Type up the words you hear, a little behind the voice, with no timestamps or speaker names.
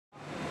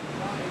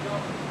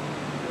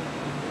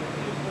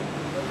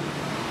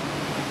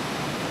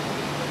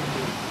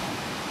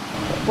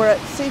We're at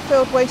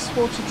Seafield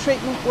Wastewater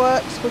Treatment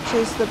Works, which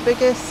is the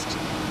biggest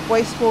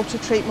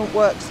wastewater treatment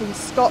works in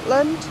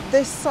Scotland.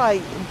 This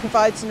site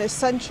provides an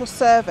essential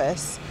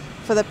service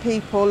for the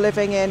people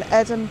living in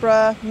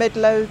Edinburgh, Mid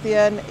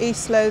Lothian,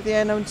 East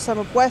Lothian and some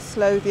of West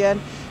Lothian,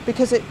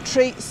 because it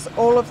treats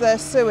all of their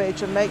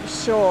sewage and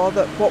makes sure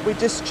that what we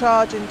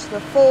discharge into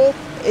the Forth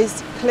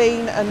is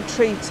clean and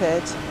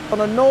treated. On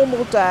a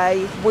normal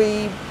day,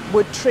 we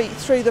would treat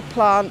through the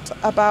plant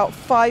about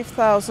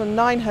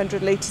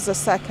 5,900 litres a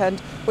second,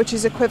 which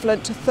is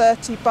equivalent to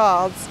 30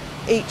 baths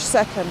each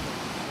second.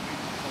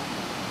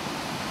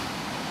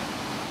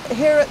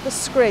 Here at the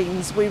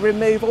screens, we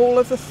remove all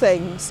of the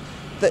things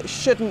that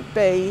shouldn't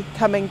be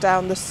coming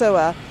down the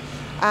sewer,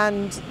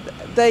 and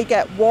they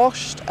get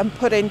washed and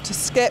put into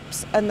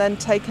skips and then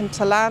taken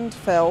to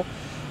landfill.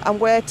 And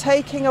we're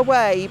taking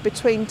away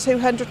between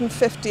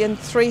 250 and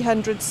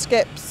 300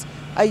 skips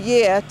a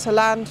year to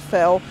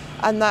landfill,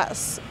 and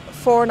that's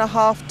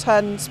 4.5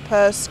 tonnes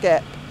per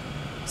skip.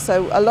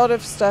 So a lot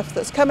of stuff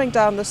that's coming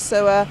down the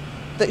sewer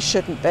that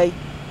shouldn't be.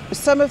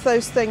 Some of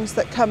those things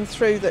that come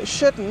through that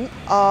shouldn't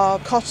are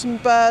cotton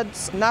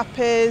buds,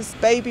 nappies,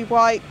 baby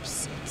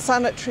wipes,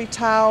 sanitary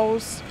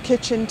towels,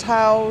 kitchen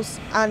towels,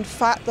 and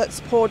fat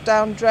that's poured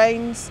down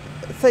drains.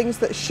 Things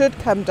that should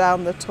come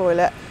down the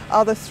toilet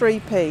are the 3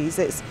 Ps.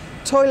 It's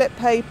toilet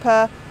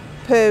paper,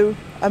 poo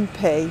and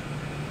pee.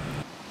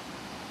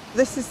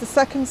 This is the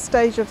second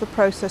stage of the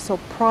process, or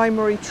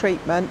primary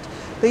treatment.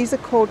 These are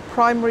called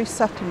primary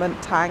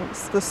settlement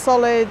tanks. The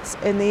solids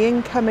in the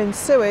incoming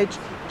sewage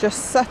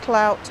just settle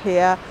out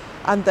here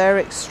and they're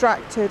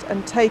extracted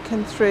and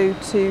taken through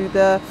to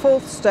the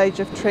 4th stage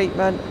of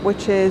treatment,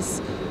 which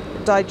is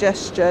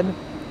digestion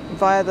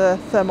via the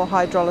thermal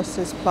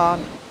hydrolysis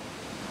plant.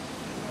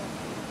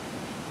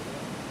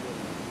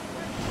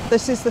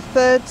 This is the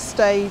 3rd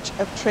stage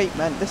of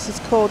treatment. This is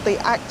called the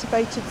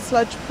activated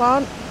sludge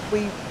plant.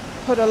 We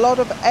put a lot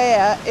of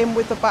air in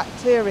with the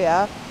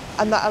bacteria,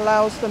 and that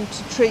allows them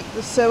to treat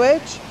the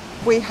sewage.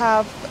 We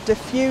have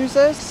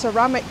diffusers,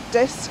 ceramic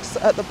discs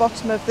at the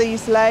bottom of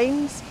these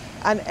lanes,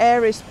 and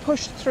air is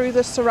pushed through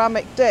the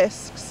ceramic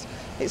discs.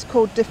 It's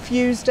called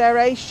diffused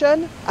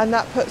aeration, and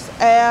that puts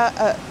air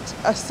at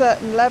a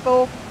certain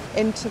level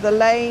into the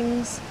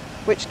lanes,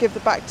 which give the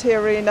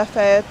bacteria enough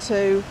air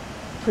to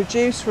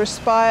produce,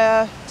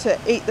 respire, to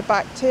eat the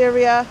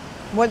bacteria.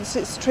 Once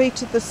it's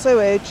treated the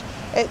sewage,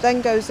 it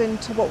then goes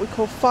into what we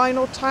call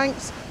final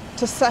tanks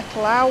to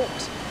settle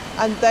out,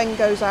 and then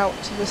goes out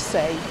to the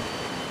sea.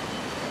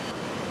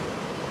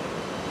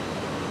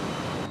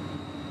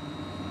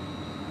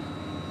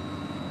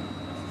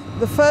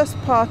 The first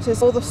part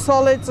is all the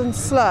solids and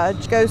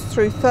sludge goes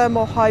through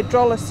thermal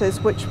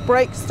hydrolysis, which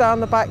breaks down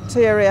the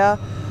bacteria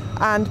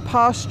and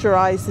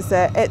pasteurises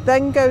it. It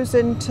then goes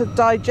into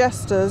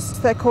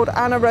digesters. They're called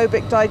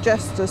anaerobic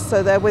digesters,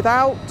 so they're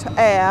without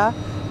air,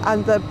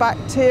 and the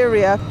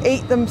bacteria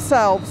eat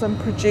themselves and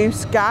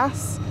produce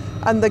gas.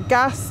 And the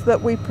gas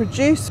that we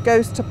produce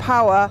goes to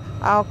power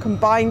our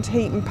combined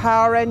heat and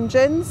power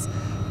engines.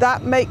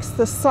 That makes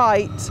the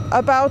site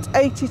about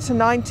 80 to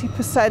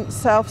 90%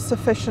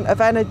 self-sufficient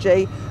of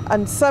energy,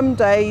 and some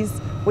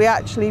days we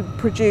actually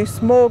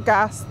produce more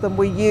gas than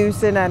we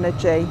use in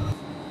energy.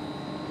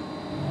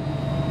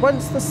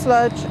 Once the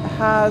sludge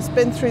has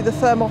been through the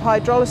thermal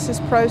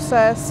hydrolysis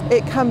process,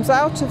 it comes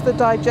out of the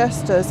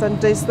digesters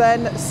and is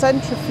then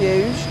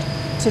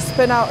centrifuged to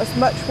spin out as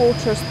much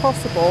water as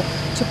possible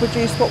to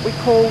produce what we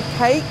call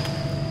cake,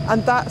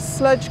 and that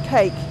sludge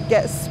cake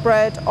gets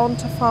spread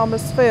onto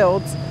farmers'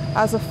 fields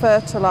as a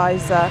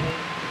fertiliser.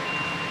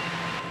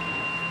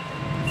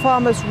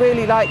 Farmers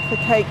really like the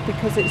cake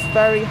because it's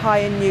very high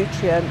in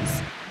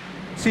nutrients.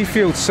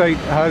 Seafield site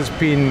has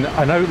been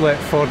an outlet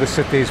for the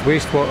city's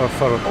wastewater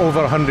for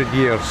over 100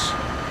 years.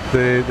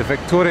 The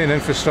Victorian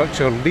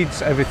infrastructure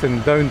leads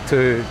everything down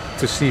to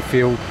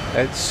Seafield.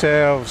 It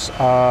serves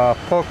a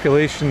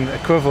population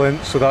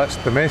equivalent, so that's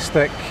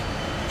domestic,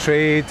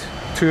 trade,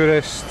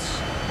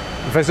 tourists,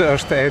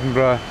 visitors to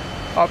Edinburgh,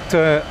 up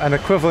to an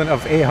equivalent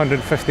of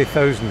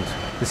 850,000.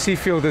 The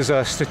Seafield is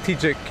a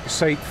strategic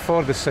site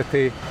for the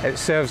city. It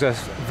serves a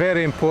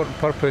very important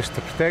purpose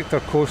to protect our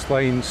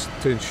coastlines,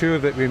 to ensure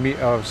that we meet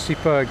our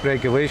SEPA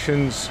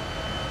regulations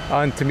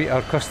and to meet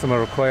our customer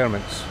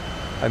requirements.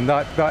 And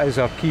that is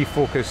our key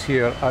focus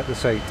here at the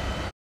site.